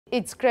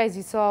it's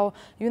crazy. So,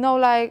 you know,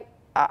 like,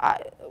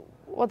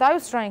 what I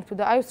was trying to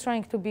do, I was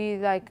trying to be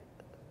like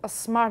as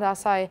smart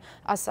as I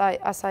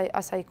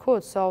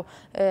could. So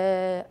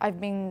I've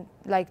been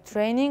like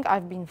training,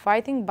 I've been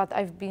fighting, but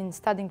I've been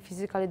studying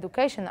physical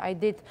education. I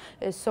did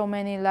so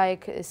many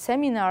like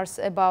seminars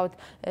about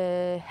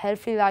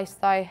healthy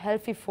lifestyle,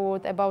 healthy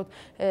food, about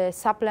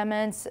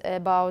supplements,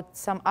 about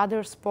some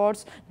other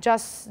sports,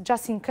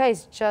 just in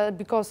case,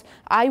 because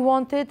I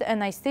wanted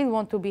and I still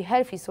want to be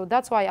healthy. So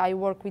that's why I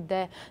work with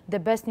the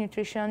best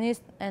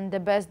nutritionists and the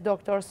best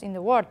doctors in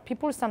the world.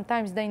 People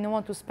sometimes they don't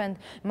want to spend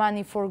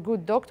money for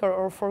good doctor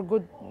or for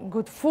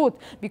good food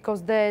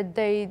because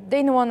they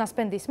don't want to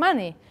spend this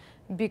money,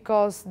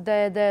 because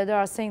they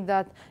are saying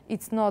that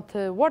it's not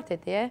worth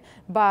it, yeah?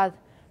 But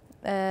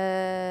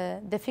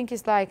the thing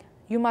is like,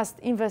 you must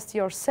invest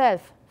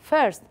yourself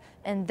first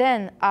and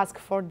then ask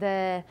for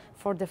the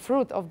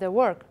fruit of the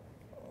work.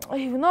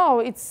 You know,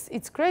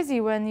 it's crazy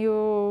when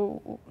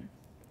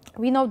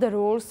we know the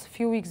rules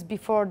few weeks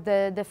before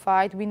the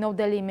fight, we know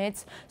the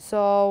limits,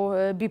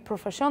 so be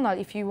professional.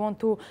 If you want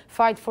to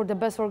fight for the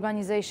best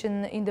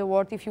organization in the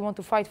world, if you want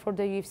to fight for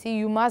the UFC,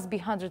 you must be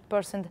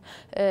 100%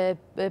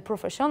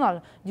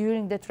 professional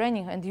during the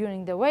training and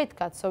during the weight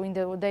cut. So in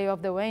the day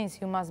of the weigh-ins,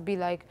 you must be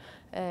like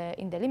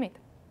in the limit.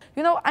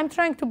 You know, I'm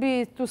trying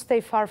to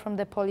stay far from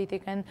the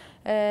politics, and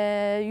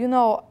you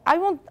know, I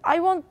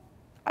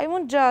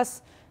want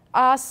just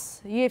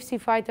us UFC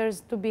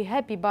fighters to be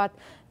happy, but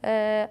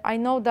I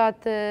know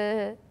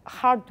that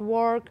hard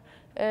work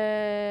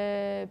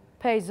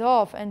pays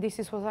off, and this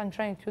is what I'm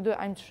trying to do.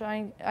 I'm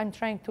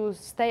trying to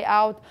stay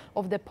out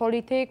of the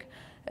politics,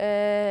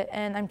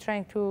 and I'm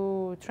trying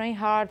to train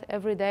hard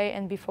every day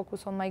and be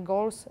focused on my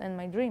goals and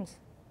my dreams.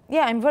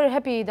 Yeah, I'm very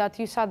happy that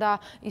USADA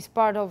is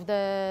part of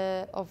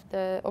the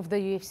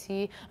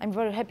UFC. I'm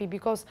very happy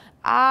because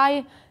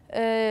I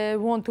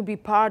want to be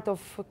part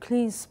of a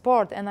clean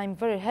sport, and I'm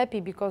very happy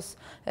because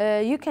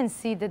you can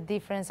see the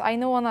difference. I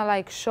don't want to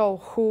like show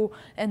who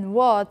and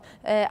what.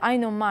 I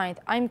don't mind.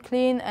 I'm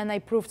clean, and I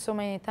proved so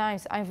many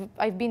times.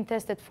 I've been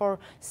tested for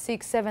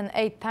 6, 7,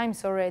 8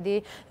 times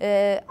already.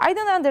 I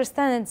don't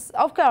understand.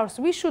 Of course,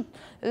 we should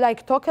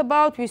like talk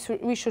about.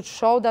 We should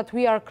show that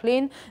we are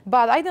clean.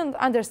 But I don't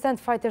understand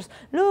fighters.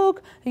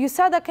 Look,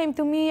 USADA came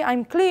to me.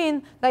 I'm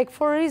clean. Like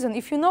for a reason.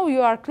 If you know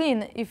you are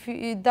clean,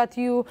 that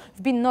you've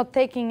been not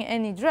taking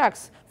any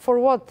drugs, for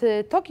what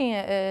talking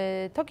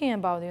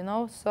about, you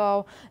know?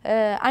 So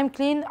I'm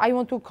clean. I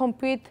want to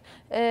compete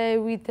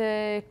with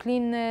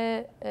clean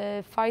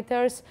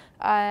fighters,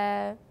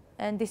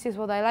 and this is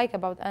what I like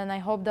about. And I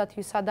hope that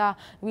USADA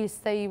will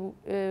stay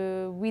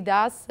with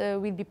us,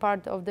 will be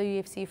part of the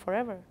UFC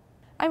forever.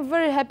 I'm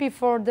very happy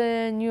for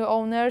the new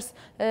owners.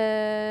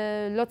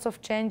 Lots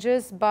of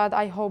changes, but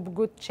I hope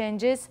good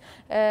changes.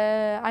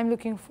 I'm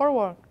looking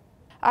forward.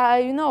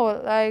 You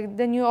know, like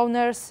the new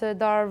owners, they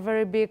are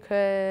very big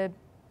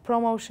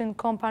promotion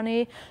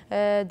company.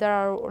 They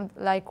are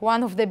like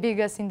one of the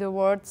biggest in the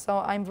world. So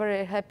I'm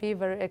very happy,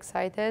 very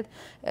excited.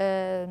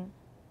 We're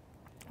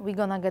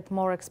gonna get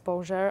more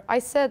exposure. I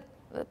said,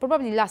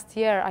 probably last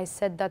year, I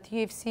said that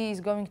UFC is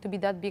going to be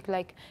that big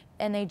like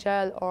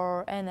NHL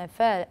or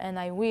NFL, and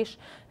I wish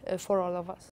for all of us.